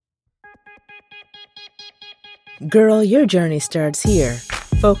Girl, your journey starts here.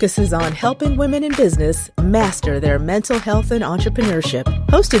 Focuses on helping women in business master their mental health and entrepreneurship.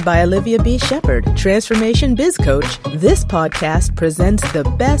 Hosted by Olivia B. Shepherd, Transformation Biz Coach, this podcast presents the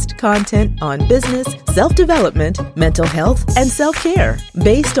best content on business, self-development, mental health, and self-care.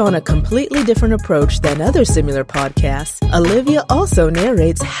 Based on a completely different approach than other similar podcasts, Olivia also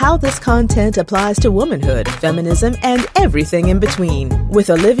narrates how this content applies to womanhood, feminism, and everything in between. With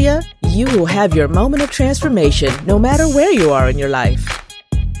Olivia, you will have your moment of transformation no matter where you are in your life.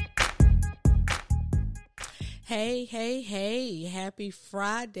 Hey, happy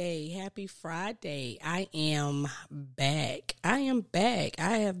Friday. I am back. I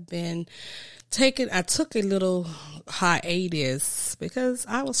took a little hiatus because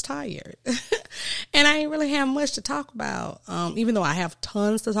I was tired and I didn't really have much to talk about, even though I have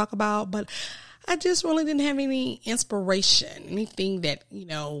tons to talk about, but I just really didn't have any inspiration, anything that,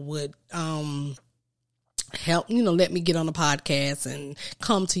 would, help, let me get on the podcast and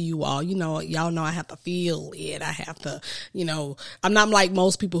come to you all. Y'all know I have to feel it. I have to, I'm not like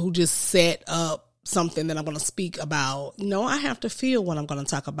most people who just set up something that I'm going to speak about. I have to feel what I'm going to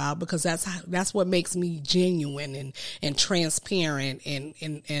talk about because that's what makes me genuine and transparent.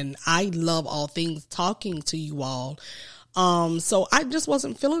 And I love all things talking to you all. So I just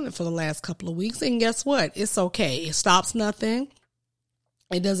wasn't feeling it for the last couple of weeks. And guess what? It's okay. It stops nothing.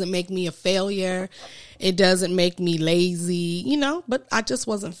 It doesn't make me a failure. It doesn't make me lazy, but I just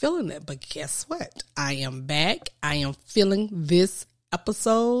wasn't feeling it. But guess what? I am back. I am feeling this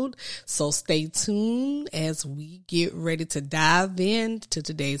episode. So stay tuned as we get ready to dive into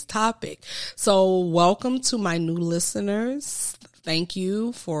today's topic. So welcome to my new listeners. Thank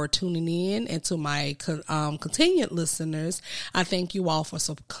you for tuning in, and to my continued listeners, I thank you all for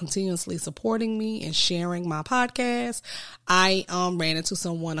continuously supporting me and sharing my podcast. I ran into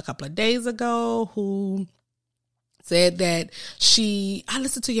someone a couple of days ago who said that I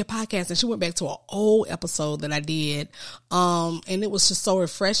listened to your podcast, and she went back to an old episode that I did. And it was just so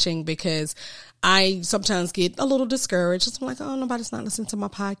refreshing because I sometimes get a little discouraged. I'm like, oh, nobody's not listening to my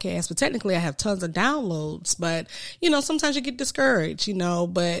podcast. But technically I have tons of downloads, but sometimes you get discouraged,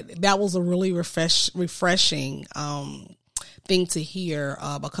 but that was a really refreshing, thing to hear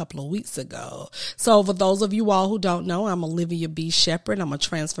a couple of weeks ago. So for those of you all who don't know, I'm Olivia B. Shepherd. I'm a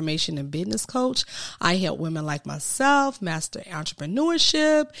transformation and business coach. I help women like myself master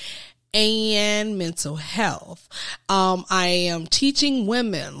entrepreneurship and mental health. I am teaching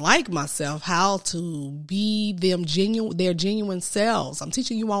women like myself how to be their genuine selves. I'm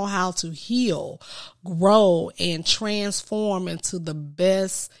teaching you all how to heal, grow, and transform into the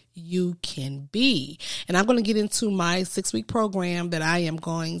best you can be. And I'm going to get into my 6-week program that I am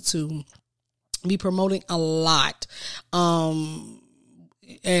going to be promoting a lot,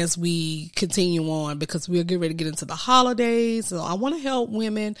 as we continue on, because we're getting ready to get into the holidays. So I want to help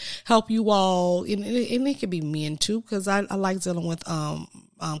women, help you all, and it could be men too, because I like dealing with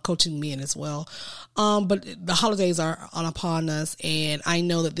coaching men as well. But the holidays are upon us, and I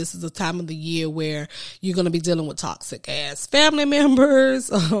know that this is a time of the year where you're going to be dealing with toxic ass family members.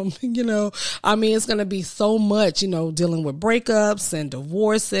 It's going to be so much, dealing with breakups and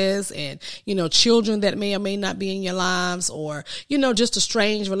divorces and, children that may or may not be in your lives, or, just a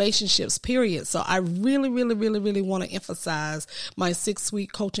strange relationships, period. So I really, really, really, really want to emphasize my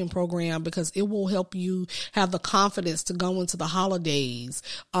 6-week coaching program, because it will help you have the confidence to go into the holidays,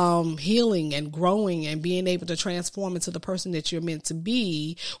 healing and growing and being able to transform into the person that you're meant to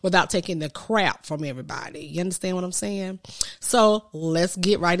be without taking the crap from everybody. You understand what I'm saying? So let's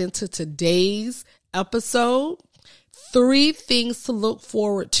get right into today's episode. 3 things to look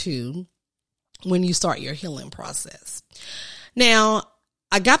forward to when you start your healing process. Now,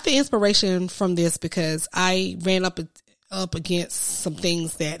 I got the inspiration from this because I ran up against some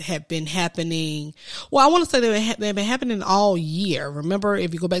things that have been happening. Well, I want to say they've been happening all year. Remember,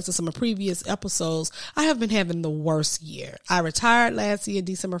 if you go back to some of the previous episodes, I have been having the worst year. I retired last year,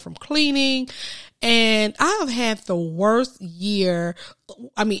 December, from cleaning, and I have had the worst year.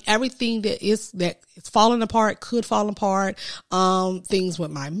 Everything that is falling apart could fall apart. Things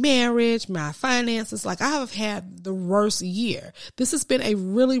with my marriage, my finances, I have had the worst year. This has been a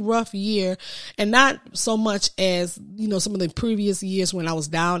really rough year, and not so much as, some of the previous years when I was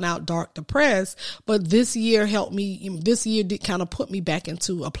down, out, dark, depressed, but this year helped me. This year did kind of put me back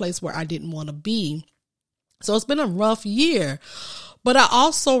into a place where I didn't want to be. So it's been a rough year. But I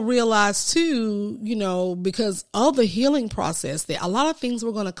also realized too, because of the healing process, that a lot of things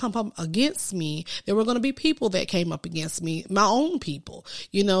were going to come up against me. There were going to be people that came up against me, my own people.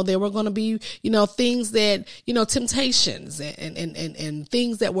 There were going to be, things that, temptations and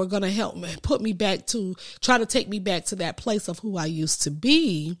things that were going to help me, put me back to, try to take me back to that place of who I used to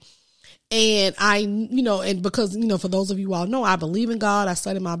be. And and because, for those of you all know, I believe in God. I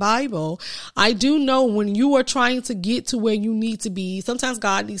study my Bible. I do know when you are trying to get to where you need to be, sometimes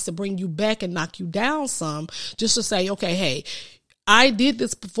God needs to bring you back and knock you down some, just to say, okay, hey, I did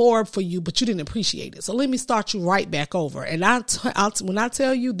this before for you, but you didn't appreciate it. So let me start you right back over. And when I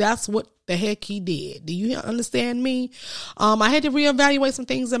tell you, that's what the heck he did. Do you understand me? I had to reevaluate some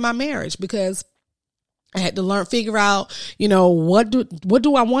things in my marriage, because I had to figure out, what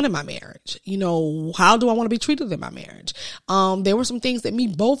do I want in my marriage? How do I want to be treated in my marriage? There were some things that we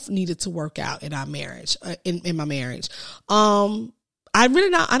both needed to work out in our marriage, in my marriage. I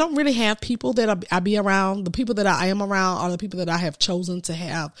don't really have people that I be around. The people that I am around are the people that I have chosen to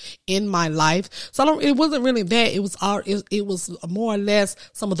have in my life. So it wasn't really that. It was more or less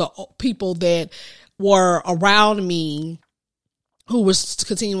some of the people that were around me who was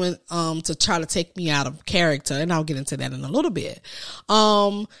continuing to try to take me out of character, and I'll get into that in a little bit.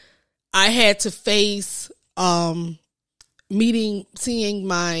 I had to face seeing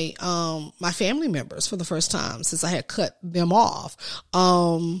my my family members for the first time since I had cut them off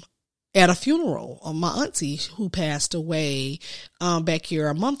at a funeral of my auntie who passed away back here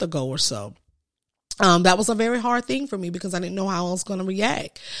a month ago or so. That was a very hard thing for me because I didn't know how I was going to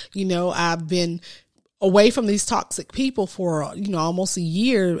react. I've been away from these toxic people for, almost a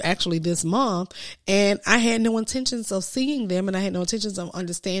year, actually this month. And I had no intentions of seeing them, and I had no intentions of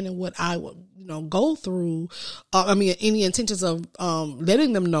understanding what I would, go through. Any intentions of,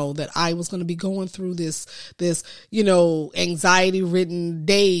 letting them know that I was going to be going through this, anxiety ridden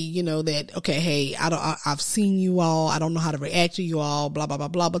day, that, okay, hey, I've seen you all. I don't know how to react to you all, blah, blah, blah,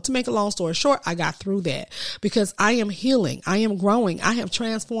 blah. But to make a long story short, I got through that because I am healing. I am growing. I have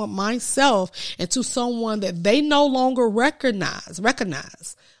transformed myself into someone that they no longer recognize.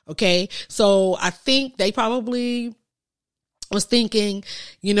 Okay. So I think they probably was thinking,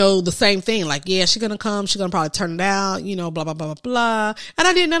 the same thing, like, yeah, she's going to come, she's going to probably turn it out, blah, blah, blah, blah, blah. And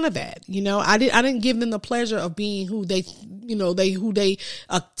I did none of that. I didn't give them the pleasure of being who they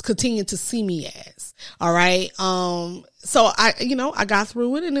continue to see me as. All right. So I got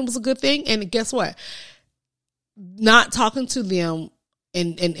through it, and it was a good thing. And guess what? Not talking to them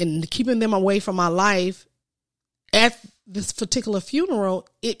and keeping them away from my life at this particular funeral,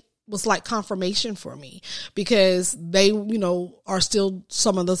 it was like confirmation for me, because they, are still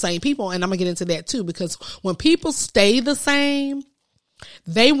some of the same people. And I'm gonna get into that too, because when people stay the same,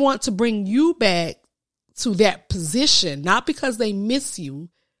 they want to bring you back to that position, not because they miss you,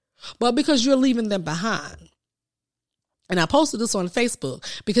 but because you're leaving them behind. And I posted this on Facebook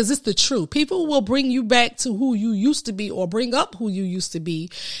because it's the truth. People will bring you back to who you used to be, or bring up who you used to be.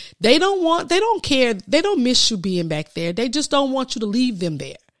 They don't care. They don't miss you being back there. They just don't want you to leave them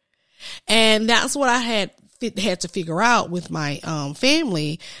there. And that's what I had to figure out with my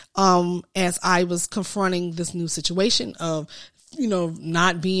family as I was confronting this new situation of,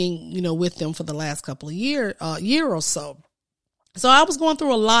 not being, with them for the last couple of year or so. So I was going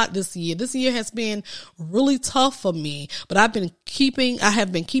through a lot this year. This year has been really tough for me, but I have been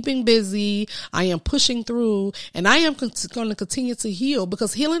keeping busy. I am pushing through, and I am going to continue to heal,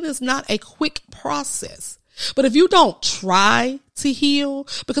 because healing is not a quick process. But if you don't try to heal,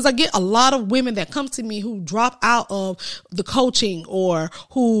 because I get a lot of women that come to me who drop out of the coaching, or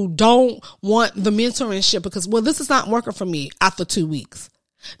who don't want the mentorship because, well, this is not working for me after 2 weeks.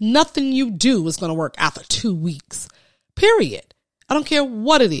 Nothing you do is going to work after 2 weeks, period. I don't care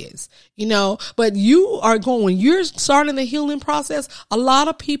what it is, but when you're starting the healing process, a lot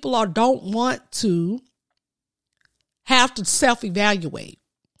of people don't want to have to self-evaluate,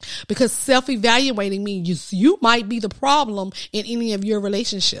 because self-evaluating means you might be the problem in any of your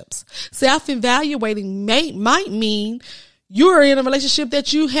relationships. Self-evaluating might mean you're in a relationship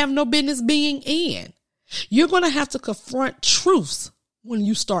that you have no business being in. You're going to have to confront truths when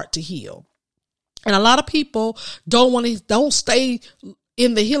you start to heal. And a lot of people don't stay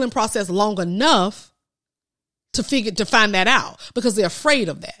in the healing process long enough to find that out, because they're afraid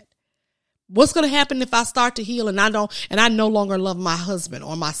of that. What's going to happen if I start to heal and I no longer love my husband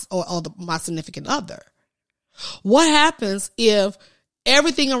or my significant other? What happens if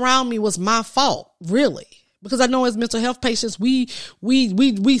everything around me was my fault, really? Because I know as mental health patients, we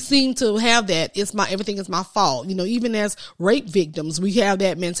seem to have that. Everything is my fault. Even as rape victims, we have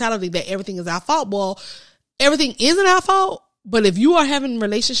that mentality that everything is our fault. Well, everything isn't our fault, But if you are having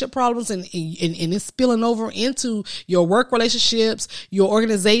relationship problems and it's spilling over into your work relationships, your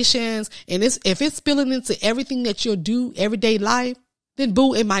organizations, and if it's spilling into everything that you do everyday life, then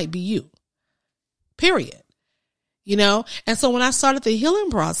boo, it might be you. Period. And so when I started the healing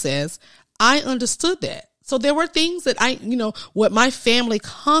process, I understood that. So there were things that what my family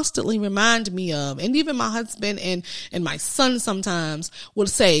constantly reminded me of, and even my husband and my son sometimes would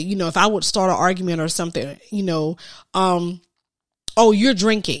say, if I would start an argument or something, oh, you're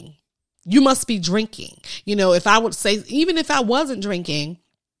drinking. You must be drinking. If I would say, even if I wasn't drinking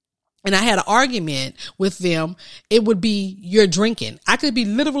and I had an argument with them, it would be, you're drinking. I could be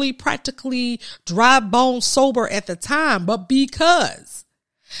literally practically dry bone sober at the time, but because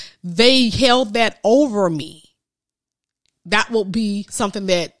they held that over me, that will be something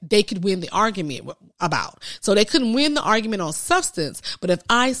that they could win the argument about. So they couldn't win the argument on substance, but if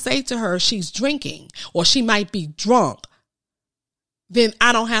I say to her she's drinking or she might be drunk, then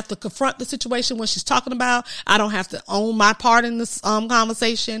I don't have to confront the situation when she's talking about. I don't have to own my part in this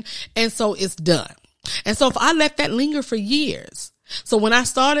conversation. And so it's done. And so if I let that linger for years. So when I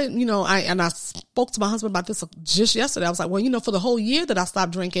started, I spoke to my husband about this just yesterday. I was like, well, for the whole year that I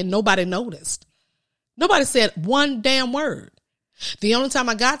stopped drinking, nobody noticed. Nobody said one damn word. The only time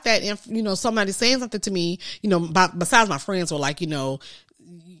I got that, somebody saying something to me, besides my friends were like,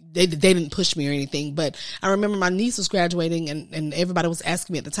 they didn't push me or anything, but I remember my niece was graduating and everybody was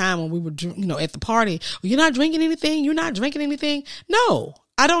asking me at the time when we were, at the party, you're not drinking anything? You're not drinking anything? No,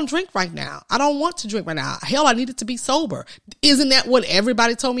 I don't drink right now. I don't want to drink right now. Hell, I needed to be sober. Isn't that what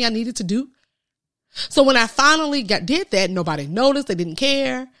everybody told me I needed to do? So when I finally did that, nobody noticed. They didn't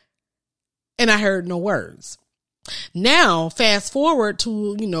care. And I heard no words. Now, fast forward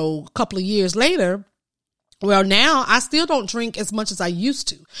to, a couple of years later, well, now I still don't drink as much as I used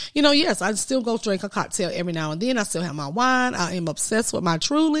to. Yes, I still go drink a cocktail every now and then. I still have my wine. I am obsessed with my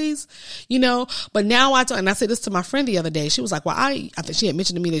Trulies, but now and I said this to my friend the other day. She was like, well, I think she had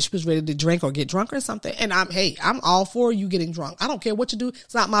mentioned to me that she was ready to drink or get drunk or something. And I'm all for you getting drunk. I don't care what you do.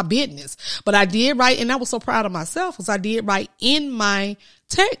 It's not my business. But I did write, and I was so proud of myself because I did write in my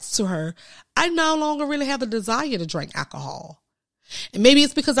text to her, I no longer really have a desire to drink alcohol. And maybe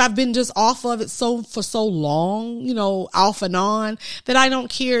it's because I've been just off of it for so long, off and on, that I don't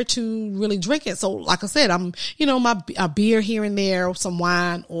care to really drink it. So like I said, I'm, a beer here and there, some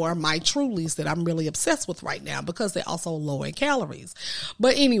wine, or my Trulies that I'm really obsessed with right now because they're also low in calories.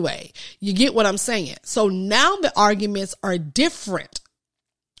 But anyway, you get what I'm saying. So now the arguments are different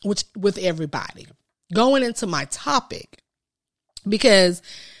with everybody. Going into my topic, because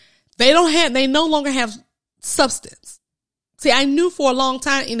they no longer have substance. See, I knew for a long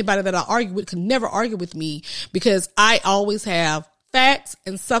time anybody that I argued with could never argue with me because I always have facts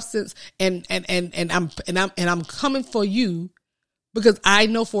and substance, and I'm coming for you because I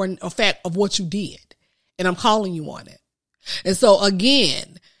know for a fact of what you did, and I'm calling you on it. And so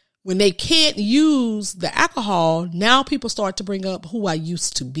again, when they can't use the alcohol, now people start to bring up who I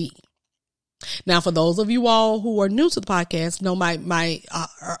used to be. Now, for those of you all who are new to the podcast,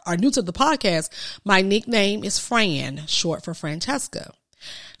 are new to the podcast, my nickname is Fran, short for Francesca.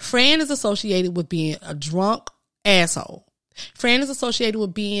 Fran is associated with being a drunk asshole. Fran is associated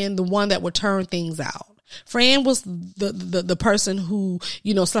with being the one that would turn things out. Fran was the person who,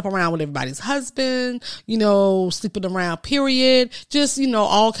 slept around with everybody's husband, sleeping around, period. Just,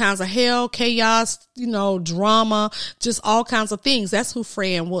 all kinds of hell, chaos, drama, just all kinds of things. That's who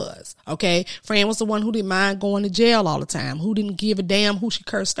Fran was. Okay. Fran was the one who didn't mind going to jail all the time, who didn't give a damn who she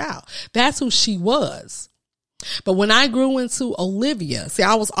cursed out. That's who she was. But when I grew into Olivia, see,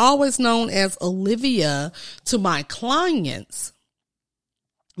 I was always known as Olivia to my clients,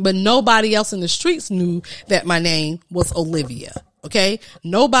 but nobody else in the streets knew that my name was Olivia. Okay.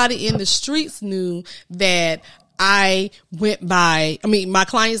 Nobody in the streets knew that I went by, my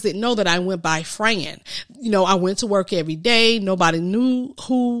clients didn't know that I went by Fran. I went to work every day. Nobody knew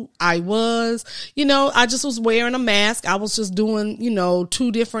who I was. I just was wearing a mask. I was just doing,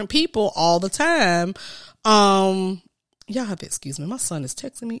 two different people all the time. Y'all have to excuse me. My son is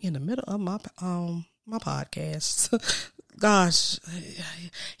texting me in the middle of my podcast. Gosh,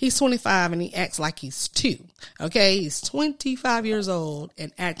 he's 25 and he acts like he's 2. Okay. He's 25 years old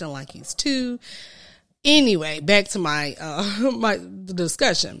and acting like he's 2. Anyway, back to the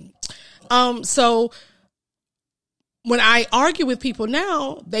discussion. So when I argue with people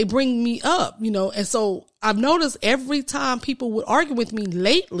now, they bring me up, and so I've noticed every time people would argue with me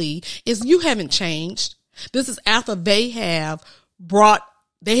lately is you haven't changed. This is after they've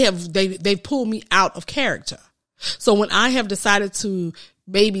pulled me out of character. So when I have decided to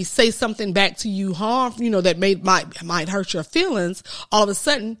maybe say something back to you harmful, that might hurt your feelings, all of a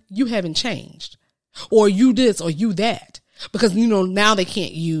sudden you haven't changed, or you this or you that, because now they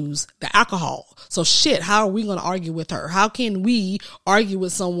can't use the alcohol. So shit, how are we going to argue with her? How can we argue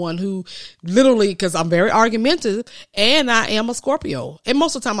with someone who literally, because I'm very argumentative and I am a Scorpio, and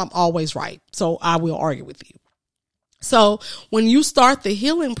most of the time I'm always right. So I will argue with you. So when you start the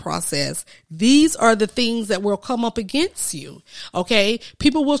healing process, these are the things that will come up against you. Okay.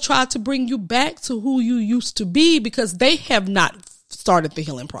 People will try to bring you back to who you used to be because they have not started the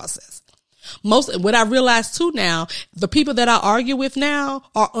healing process. What I realize too now, the people that I argue with now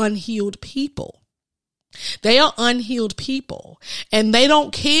are unhealed people. They are unhealed people, and they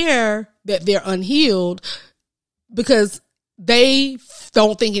don't care that they're unhealed because they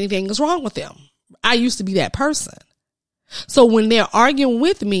don't think anything is wrong with them. I used to be that person. So when they're arguing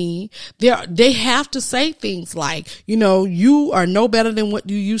with me, they have to say things like, you are no better than what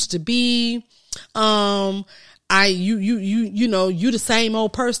you used to be. You the same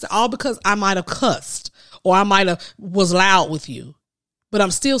old person, all because I might have cussed or I might have was loud with you, but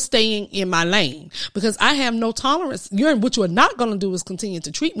I'm still staying in my lane because I have no tolerance. What you are not going to do is continue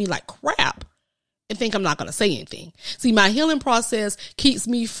to treat me like crap and think I'm not going to say anything. See, my healing process keeps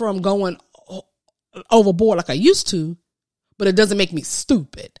me from going overboard like I used to, but it doesn't make me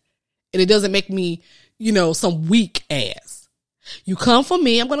stupid. And it doesn't make me, some weak ass. You come for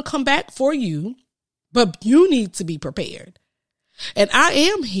me, I'm going to come back for you, but you need to be prepared. And I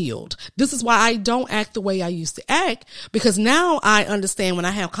am healed. This is why I don't act the way I used to act, because now I understand when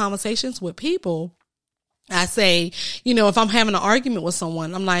I have conversations with people, I say, if I'm having an argument with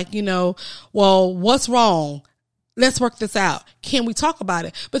someone, I'm like, well, what's wrong? Let's work this out. Can we talk about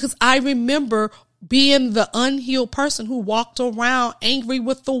it? Because I remember being the unhealed person who walked around angry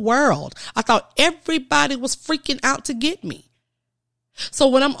with the world. I thought everybody was freaking out to get me. So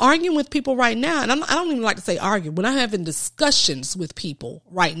when I'm arguing with people right now, and I don't even like to say argue, when I'm having discussions with people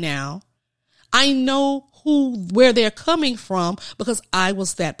right now, I know where they're coming from because I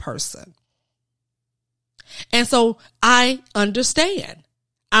was that person. And so I understand.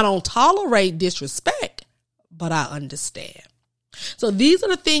 I don't tolerate disrespect, but I understand. So these are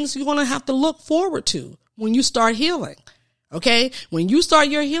the things you're going to have to look forward to when you start healing. Okay. When you start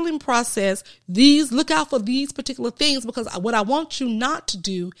your healing process, look out for these particular things, because what I want you not to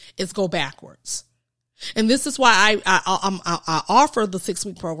do is go backwards. And this is why I offer the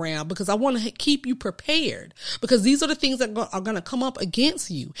 6-week program, because I want to keep you prepared, because these are the things that are going to come up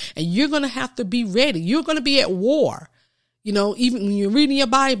against you, and you're going to have to be ready. You're going to be at war. Even when you're reading your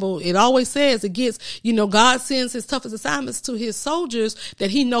Bible, it always says God sends his toughest assignments to his soldiers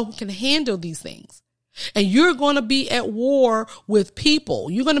that he know who can handle these things. And you're going to be at war with people.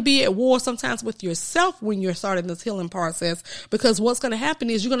 You're going to be at war sometimes with yourself when you're starting this healing process, because what's going to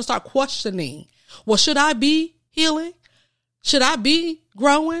happen is you're going to start questioning, well, should I be healing? Should I be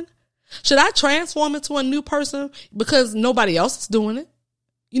growing? Should I transform into a new person because nobody else is doing it?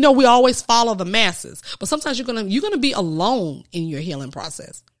 We always follow the masses, but sometimes you're going to be alone in your healing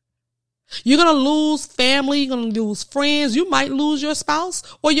process. You're going to lose family. You're going to lose friends. You might lose your spouse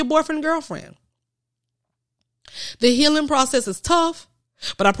or your boyfriend, girlfriend. The healing process is tough,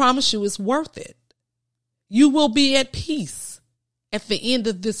 but I promise you it's worth it. You will be at peace at the end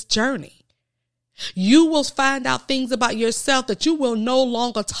of this journey. You will find out things about yourself that you will no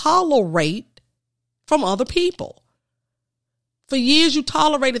longer tolerate from other people. For years, you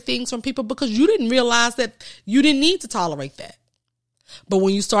tolerated things from people because you didn't realize that you didn't need to tolerate that. But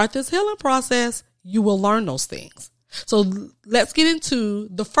when you start this healing process, you will learn those things. So let's get into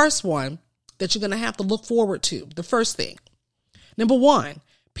the first one that you're going to have to look forward to. The first thing. Number 1,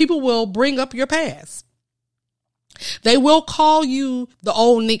 people will bring up your past. They will call you the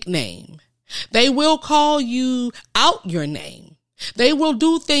old nickname. They will call you out your name. They will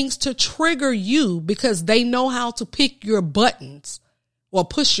do things to trigger you because they know how to pick your buttons or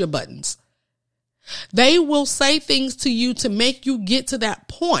push your buttons. They will say things to you to make you get to that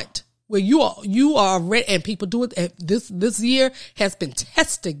point where you are ready. And people do it. This year has been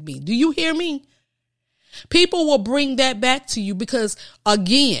testing me. Do you hear me? People will bring that back to you because,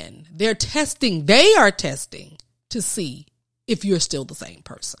 again, they are testing to see if you're still the same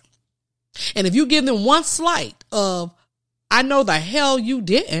person. And if you give them one slight of, I know the hell you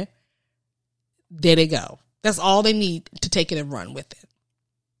didn't, there they go. That's all they need to take it and run with it.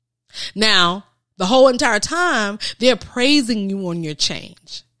 Now, the whole entire time, they're praising you on your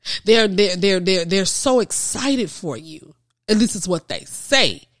change. They're so excited for you. At least it's what they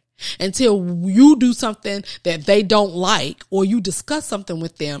say. Until you do something that they don't like, or you discuss something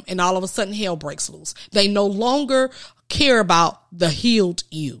with them, and all of a sudden hell breaks loose. They no longer care about the healed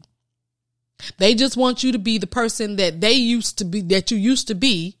you. They just want you to be the person that you used to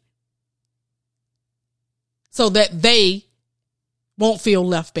be, so that they won't feel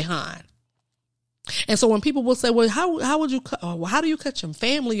left behind. And so when people will say, well, how do you cut your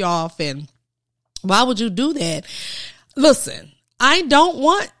family off? And why would you do that? Listen, I don't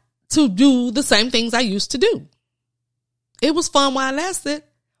want to do the same things I used to do. It was fun while it lasted,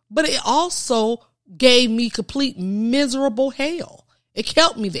 but it also gave me complete miserable hell. It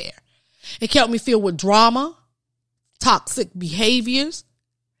kept me there. It kept me filled with drama, toxic behaviors,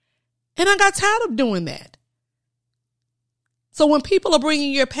 and I got tired of doing that. So when people are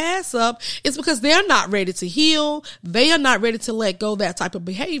bringing your past up, it's because they're not ready to heal. They are not ready to let go of that type of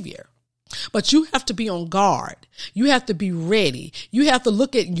behavior. But you have to be on guard. You have to be ready. You have to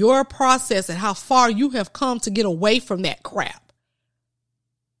look at your process and how far you have come to get away from that crap.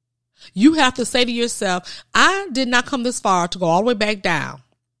 You have to say to yourself, I did not come this far to go all the way back down.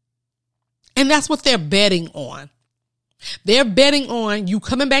 And that's what they're betting on. They're betting on you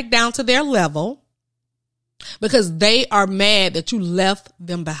coming back down to their level because they are mad that you left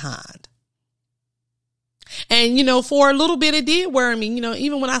them behind. And, for a little bit, it did worry me.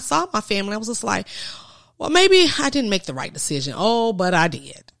 Even when I saw my family, I was just like, well, maybe I didn't make the right decision. Oh, but I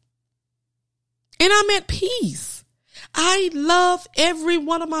did. And I'm at peace. I love every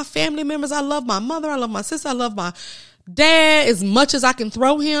one of my family members. I love my mother. I love my sister. I love my dad as much as I can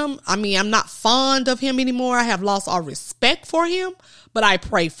throw him. I mean, I'm not fond of him anymore. I have lost all respect for him, but I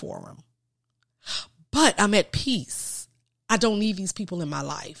pray for him. But I'm at peace. I don't need these people in my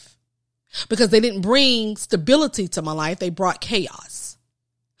life because they didn't bring stability to my life. They brought chaos.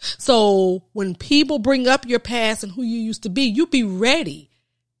 So when people bring up your past and who you used to be, you be ready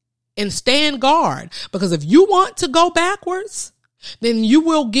and stand guard, because if you want to go backwards, then you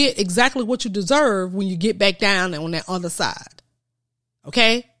will get exactly what you deserve when you get back down on that other side.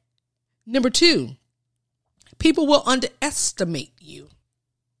 Okay? Number 2, people will underestimate you.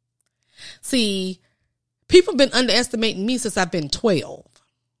 See, people have been underestimating me since I've been 12.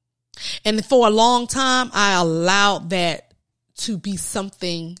 And for a long time, I allowed that to be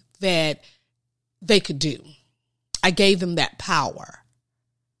something that they could do. I gave them that power.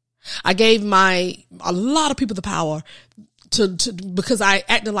 I gave a lot of people the power to because I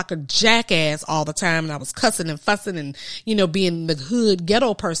acted like a jackass all the time, and I was cussing and fussing and, being the hood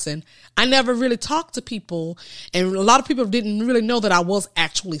ghetto person. I never really talked to people, and a lot of people didn't really know that I was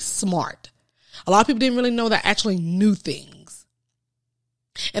actually smart. A lot of people didn't really know that I actually knew things.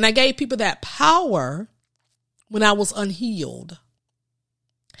 And I gave people that power when I was unhealed.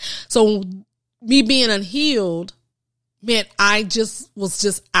 So me being unhealed meant I was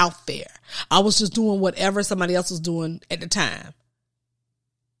just out there. I was just doing whatever somebody else was doing at the time.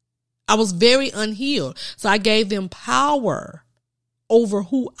 I was very unhealed. So I gave them power over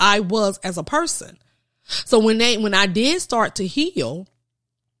who I was as a person. So when I did start to heal,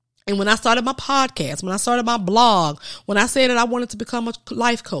 and when I started my podcast, when I started my blog, when I said that I wanted to become a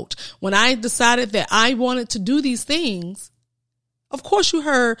life coach, when I decided that I wanted to do these things, of course you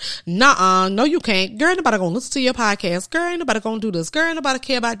heard, no you can't. Girl, ain't nobody gonna listen to your podcast. Girl, ain't nobody gonna do this. Girl, ain't nobody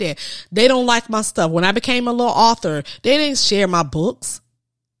care about that. They don't like my stuff. When I became a little author, they didn't share my books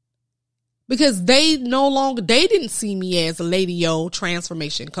because they didn't see me as a Lady O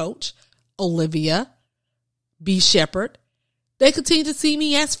transformation coach, Olivia B. Shepherd. They continue to see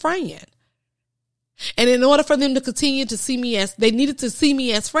me as Fran. And in order for them to continue to see me they needed to see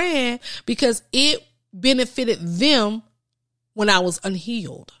me as Fran because it benefited them when I was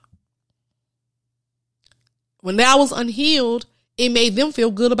unhealed. When I was unhealed, it made them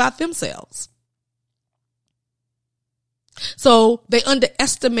feel good about themselves. So they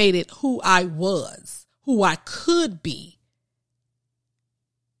underestimated who I was, who I could be.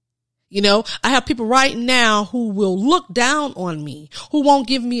 I have people right now who will look down on me, who won't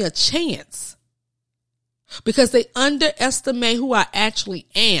give me a chance because they underestimate who I actually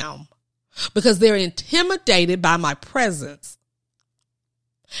am, because they're intimidated by my presence.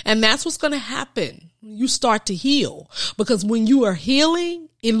 And that's what's going to happen when you start to heal, because when you are healing,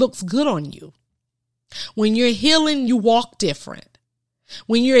 it looks good on you. When you're healing, you walk different.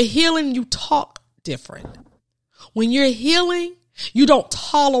 When you're healing, you talk different. When you're healing, you don't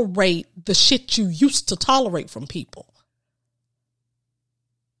tolerate the shit you used to tolerate from people.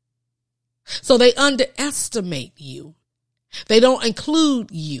 So they underestimate you. They don't include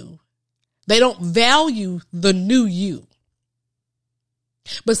you. They don't value the new you.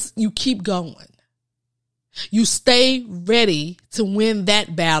 But you keep going. You stay ready to win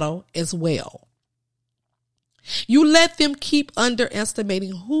that battle as well. You let them keep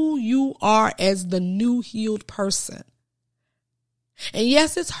underestimating who you are as the new healed person. And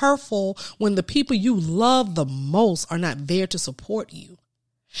yes, it's hurtful when the people you love the most are not there to support you.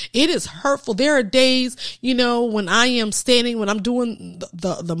 It is hurtful. There are days, when I am standing, when I'm doing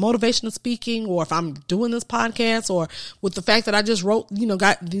the motivational speaking, or if I'm doing this podcast, or with the fact that I just wrote,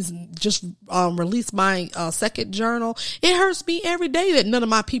 released my second journal. It hurts me every day that none of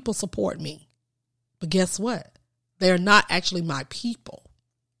my people support me. But guess what? They're not actually my people.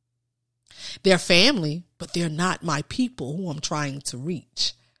 They're family, but they're not my people who I'm trying to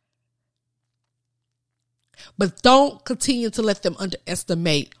reach. But don't continue to let them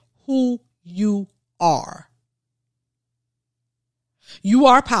underestimate who you are. You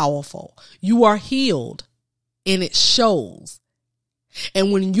are powerful. You are healed, and it shows.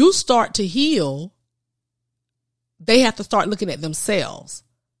 And when you start to heal, they have to start looking at themselves.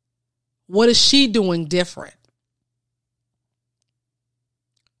 What is she doing different?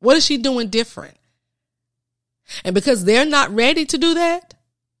 What is she doing different? And because they're not ready to do that,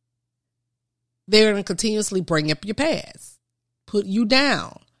 they're going to continuously bring up your past, put you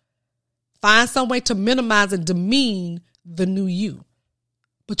down, find some way to minimize and demean the new you.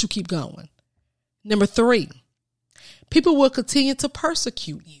 But you keep going. Number 3, people will continue to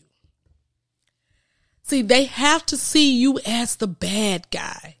persecute you. See, they have to see you as the bad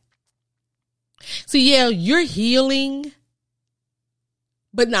guy. See, yeah, you're healing,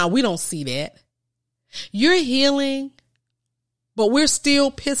 but now we don't see that. You're healing, but we're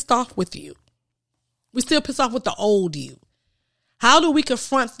still pissed off with you. We're still pissed off with the old you. How do we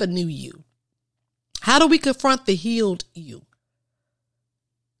confront the new you? How do we confront the healed you?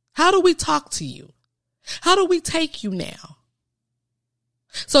 How do we talk to you? How do we take you now?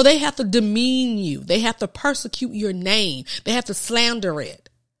 So they have to demean you. They have to persecute your name. They have to slander it.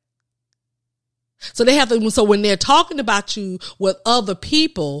 So when they're talking about you with other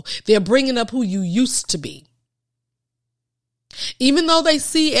people, they're bringing up who you used to be. Even though they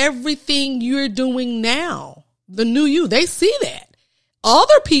see everything you're doing now, the new you, they see that.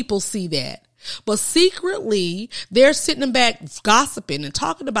 Other people see that. But secretly, they're sitting back gossiping and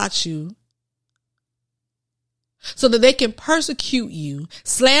talking about you so that they can persecute you,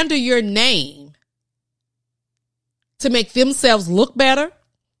 slander your name to make themselves look better,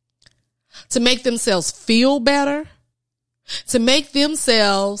 to make themselves feel better, to make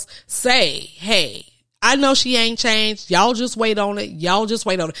themselves say, hey, I know she ain't changed. Y'all just wait on it. Y'all just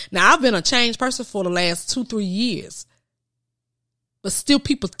wait on it. Now, I've been a changed person for the last 2-3 years, but still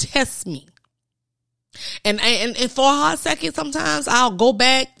people test me. And for a hot second, sometimes I'll go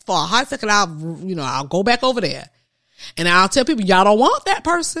back for a hot second. I'll go back over there and I'll tell people, y'all don't want that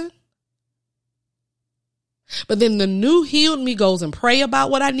person. But then the new healed me goes and pray about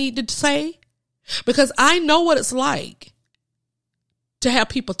what I need to say, because I know what it's like to have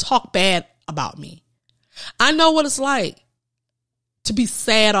people talk bad about me. I know what it's like to be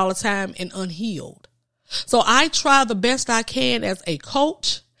sad all the time and unhealed. So I try the best I can as a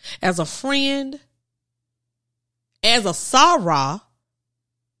coach, as a friend, as a Sarah,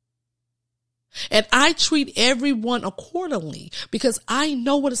 and I treat everyone accordingly because I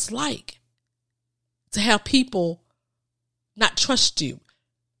know what it's like to have people not trust you,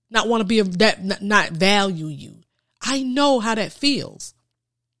 not want to be not value you. I know how that feels.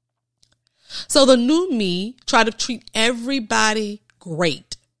 So the new me try to treat everybody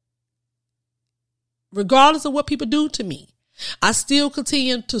great. Regardless of what people do to me, I still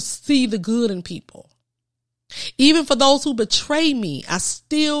continue to see the good in people. Even for those who betray me, I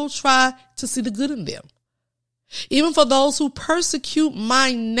still try to see the good in them. Even for those who persecute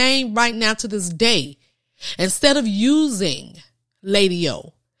my name right now to this day, instead of using Lady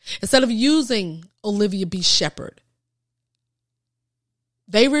O, instead of using Olivia B. Shepherd,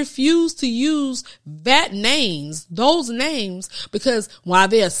 they refuse to use those names, because while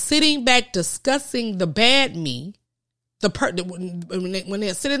they're sitting back discussing the bad me, when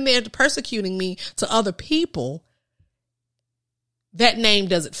they're sitting there persecuting me to other people, that name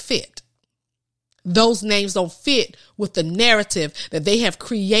doesn't fit. Those names don't fit with the narrative that they have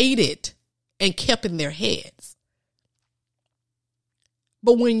created and kept in their heads.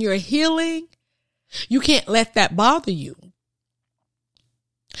 But when you're healing, you can't let that bother you.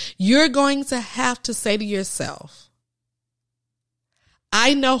 You're going to have to say to yourself,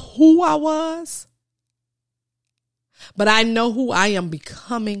 I know who I was, but I know who I am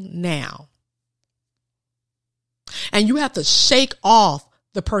becoming now. And you have to shake off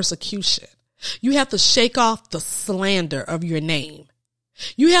the persecution. You have to shake off the slander of your name.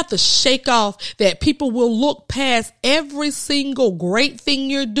 You have to shake off that people will look past every single great thing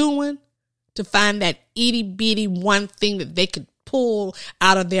you're doing to find that itty bitty one thing that they could pull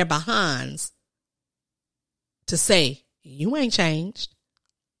out of their behinds to say You ain't changed.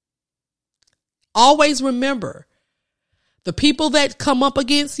 Always remember, the people that come up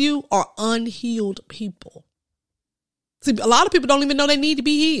against you are unhealed people. See, a lot of people don't even know they need to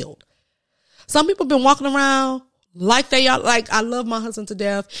be healed. Some people have been walking around like they are, like, I love my husband to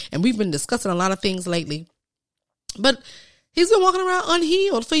death, and we've been discussing a lot of things lately. But he's been walking around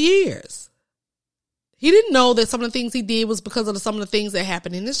unhealed for years. He didn't know that some of the things he did was because of some of the things that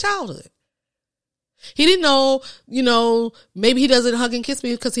happened in his childhood. He didn't know, maybe he doesn't hug and kiss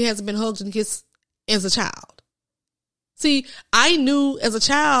me because he hasn't been hugged and kissed as a child. See, I knew as a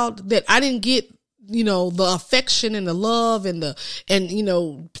child that I didn't get, the affection and the love and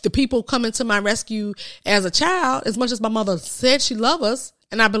the people coming to my rescue as a child, as much as my mother said she loved us.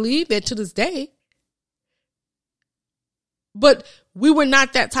 And I believe that to this day. But we were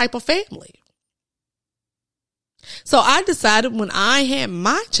not that type of family. So I decided when I had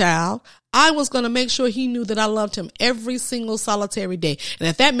my child, I was going to make sure he knew that I loved him every single solitary day. And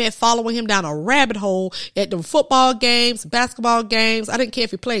if that meant following him down a rabbit hole at the football games, basketball games, I didn't care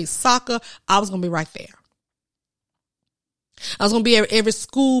if he played soccer, I was going to be right there. I was going to be at every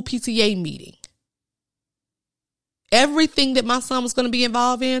school PTA meeting. Everything that my son was going to be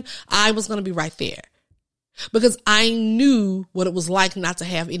involved in, I was going to be right there. Because I knew what it was like not to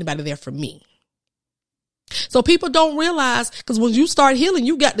have anybody there for me. So people don't realize, because when you start healing,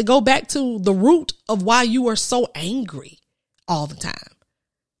 you got to go back to the root of why you are so angry all the time.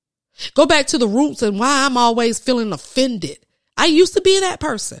 Go back to the roots and why I'm always feeling offended. I used to be that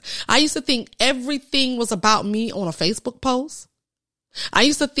person. I used to think everything was about me on a Facebook post. I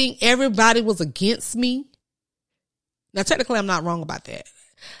used to think everybody was against me. Now, technically, I'm not wrong about that.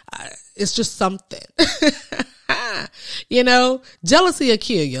 It's just something. Jealousy will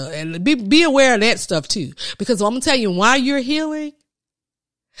kill you, and be aware of that stuff too. Because I'm going to tell you, while you're healing,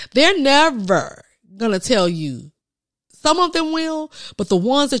 they're never going to tell you. Some of them will, but the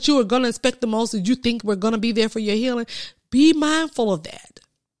ones that you are going to expect the most, that you think were going to be there for your healing, be mindful of that.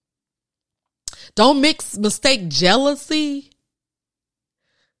 Don't mistake jealousy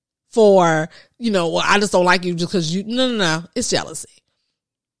for, I just don't like you just because you, no. It's jealousy.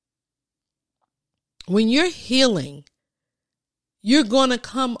 When you're healing, you're going to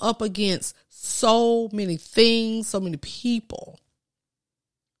come up against so many things, so many people.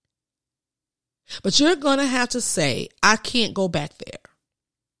 But you're going to have to say, I can't go back there.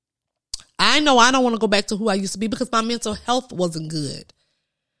 I know I don't want to go back to who I used to be because my mental health wasn't good.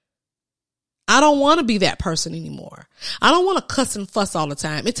 I don't want to be that person anymore. I don't want to cuss and fuss all the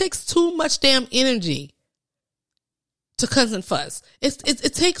time. It takes too much damn energy to cuss and fuss.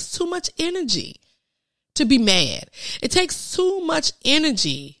 It takes too much energy to be mad. It takes too much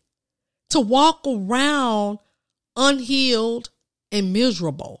energy to walk around unhealed and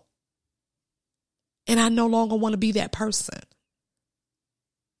miserable. And I no longer want to be that person.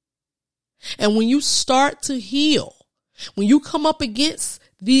 And when you start to heal, when you come up against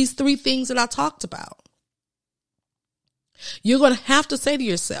these 3 things that I talked about, you're going to have to say to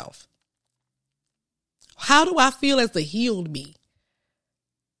yourself, how do I feel as the healed me?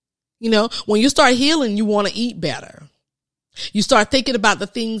 When you start healing, you want to eat better. You start thinking about the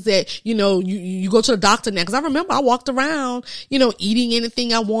things that, you go to the doctor now. Cause I remember I walked around, eating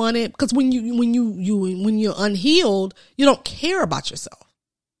anything I wanted. Cause when you're unhealed, you don't care about yourself.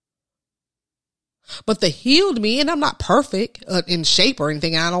 But the healed me, and I'm not perfect in shape or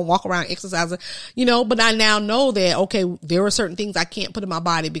anything. I don't walk around exercising, but I now know that, okay, there are certain things I can't put in my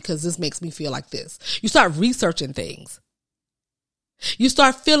body because this makes me feel like this. You start researching things. You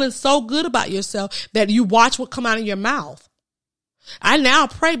start feeling so good about yourself that you watch what come out of your mouth. I now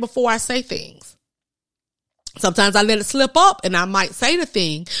pray before I say things. Sometimes I let it slip up and I might say the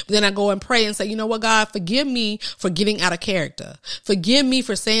thing, but then I go and pray and say, you know what, God, forgive me for getting out of character. Forgive me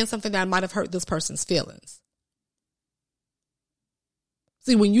for saying something that might have hurt this person's feelings.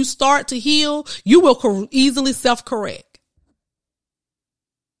 See, when you start to heal, you will easily self-correct.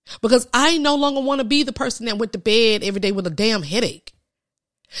 Because I no longer want to be the person that went to bed every day with a damn headache.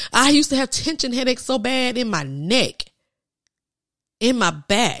 I used to have tension headaches so bad in my neck, in my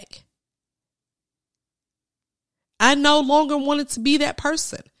back. I no longer wanted to be that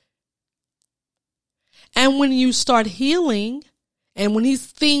person. And when you start healing, and when these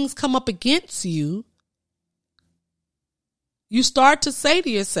things come up against you, you start to say to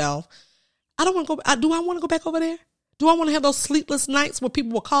yourself, do I want to go back over there? Do I want to have those sleepless nights where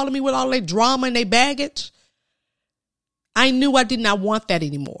people were calling me with all their drama and their baggage? I knew I did not want that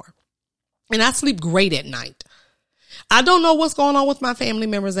anymore. And I sleep great at night. I don't know what's going on with my family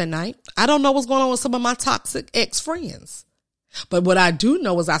members at night. I don't know what's going on with some of my toxic ex-friends. But what I do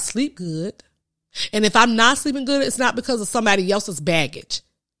know is I sleep good. And if I'm not sleeping good, it's not because of somebody else's baggage.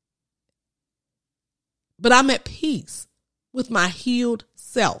 But I'm at peace with my healed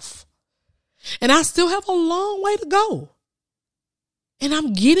self. And I still have a long way to go. And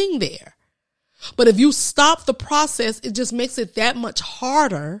I'm getting there. But if you stop the process, it just makes it that much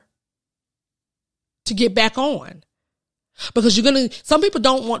harder to get back on. Because some people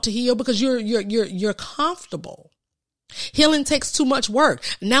don't want to heal because you're comfortable. Healing takes too much work.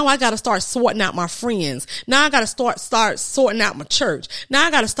 Now I got to start sorting out my friends. Now I got to start sorting out my church. Now I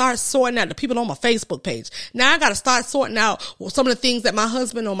got to start sorting out the people on my Facebook page. Now I got to start sorting out some of the things that my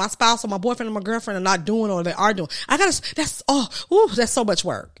husband or my spouse or my boyfriend or my girlfriend are not doing or they are doing. That's so much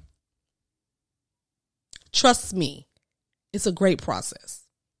work. Trust me, it's a great process.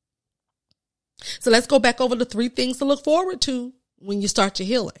 So let's go back over the 3 things to look forward to when you start your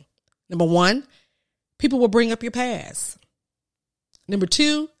healing. Number 1, people will bring up your past. Number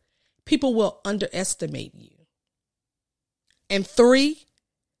 2, people will underestimate you. And 3,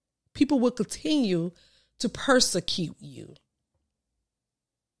 people will continue to persecute you.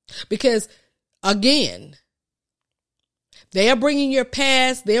 Because again, they are bringing your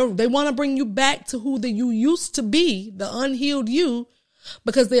past. They want to bring you back to who you used to be, the unhealed you,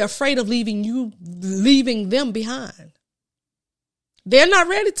 because they're afraid of leaving them behind. They're not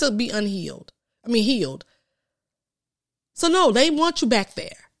ready to be healed. So no, they want you back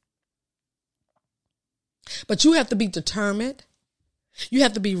there. But you have to be determined. You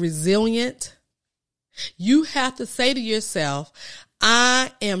have to be resilient. You have to say to yourself,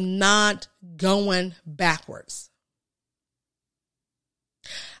 I am not going backwards.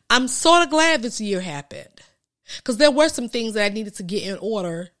 I'm sort of glad this year happened because there were some things that I needed to get in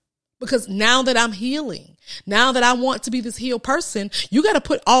order, because now that I'm healing, now that I want to be this healed person, you got to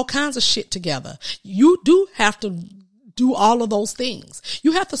put all kinds of shit together. You do have to do all of those things.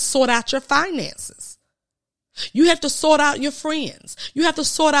 You have to sort out your finances. You have to sort out your friends. You have to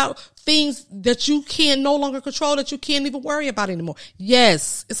sort out things that you can no longer control, that you can't even worry about anymore.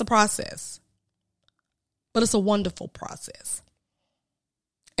 Yes, it's a process, but it's a wonderful process.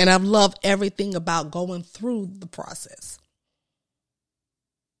 And I've loved everything about going through the process.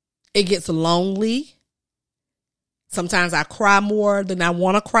 It gets lonely. Sometimes I cry more than I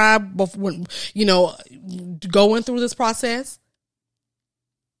want to cry before, going through this process.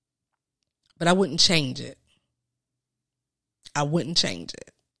 But I wouldn't change it. I wouldn't change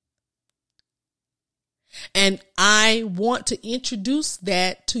it. And I want to introduce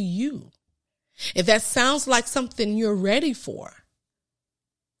that to you. If that sounds like something you're ready for,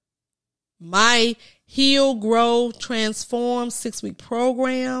 my Heal, Grow, Transform 6-week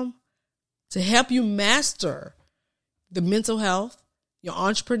program to help you master the mental health, your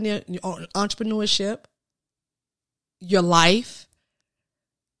entrepreneurship, your life.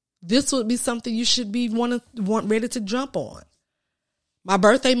 This would be something you should be ready to jump on. My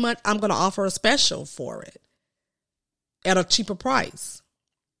birthday month, I'm going to offer a special for it at a cheaper price.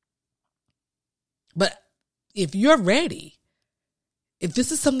 But if you're ready, if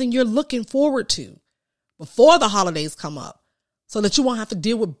this is something you're looking forward to before the holidays come up, so that you won't have to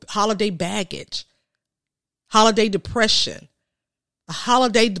deal with holiday baggage, holiday depression, the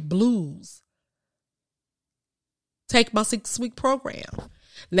holiday blues, take my 6-week program.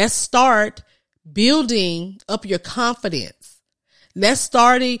 Let's start building up your confidence. Let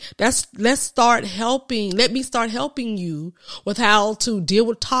me start helping you with how to deal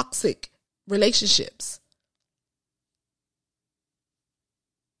with toxic relationships.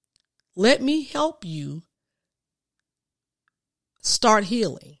 Let me help you start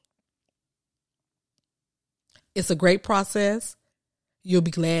healing. It's a great process. You'll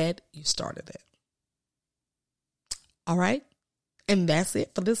be glad you started it. All right. And that's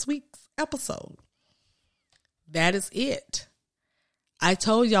it for this week's episode. That is it. I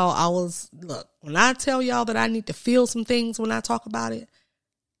told y'all when I tell y'all that I need to feel some things when I talk about it,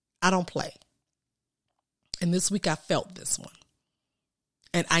 I don't play. And this week I felt this one.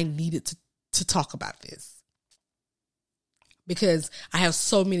 And I needed to talk about this. Because I have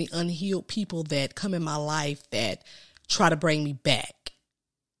so many unhealed people that come in my life that try to bring me back.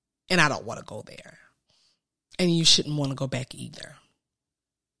 And I don't want to go there. And you shouldn't want to go back either.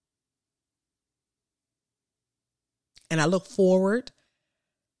 And I look forward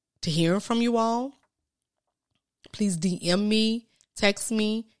to hearing from you all. Please DM me, text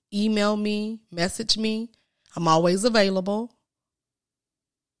me, email me, message me. I'm always available.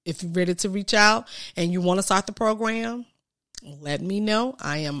 If you're ready to reach out and you want to start the program, let me know.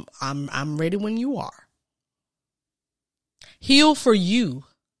 I'm ready when you are. Heal for you.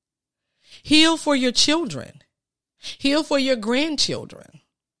 Heal for your children. Heal for your grandchildren.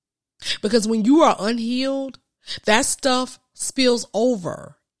 Because when you are unhealed, that stuff spills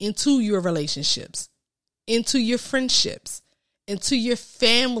over into your relationships, into your friendships, into your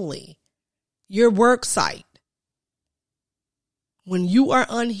family, your work site. When you are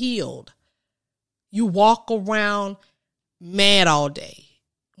unhealed, you walk around mad all day.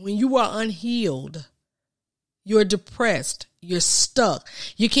 When you are unhealed, you're depressed, you're stuck.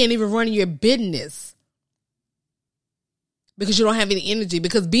 You can't even run your business because you don't have any energy.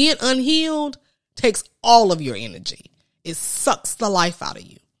 Because being unhealed takes all of your energy. It sucks the life out of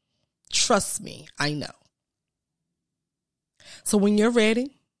you. Trust me, I know. So when you're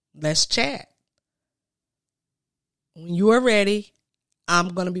ready, let's chat. When you are ready, I'm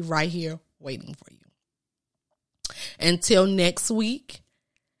going to be right here waiting for you. Until next week,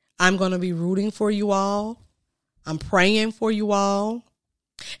 I'm going to be rooting for you all. I'm praying for you all.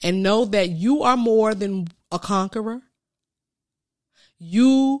 And know that you are more than a conqueror.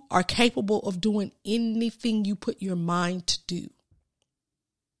 You are capable of doing anything you put your mind to do,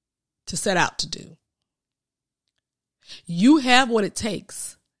 to set out to do. You have what it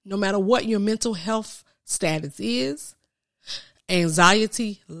takes, no matter what your mental health status is.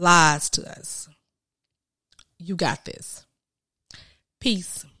 Anxiety lies to us. You got this.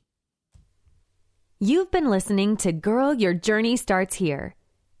 Peace. You've been listening to Girl, Your Journey Starts Here.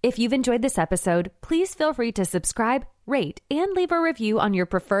 If you've enjoyed this episode, please feel free to subscribe, rate, and leave a review on your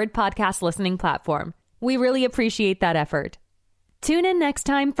preferred podcast listening platform. We really appreciate that effort. Tune in next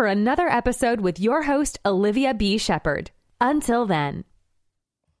time for another episode with your host, Olivia B. Shepherd. Until then.